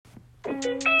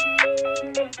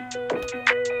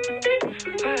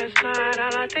Last night,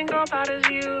 all I think about is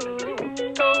you.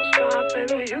 Don't stop,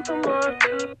 baby, you come on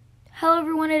too. Hello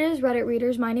everyone, it is Reddit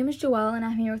Readers. My name is Joelle and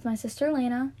I'm here with my sister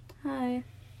Lena. Hi.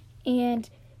 And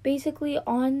basically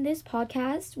on this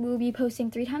podcast, we'll be posting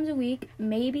 3 times a week,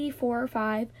 maybe 4 or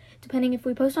 5, depending if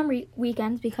we post on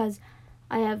weekends because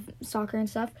I have soccer and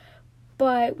stuff.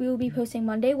 But we will be posting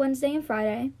Monday, Wednesday, and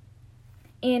Friday.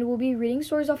 And we'll be reading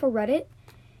stories off of Reddit.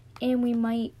 And we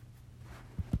might,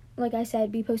 like I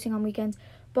said, be posting on weekends.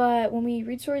 But when we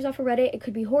read stories off of Reddit, it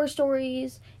could be horror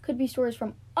stories, could be stories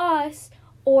from us,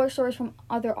 or stories from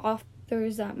other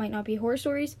authors that might not be horror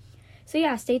stories. So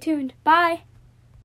yeah, stay tuned. Bye!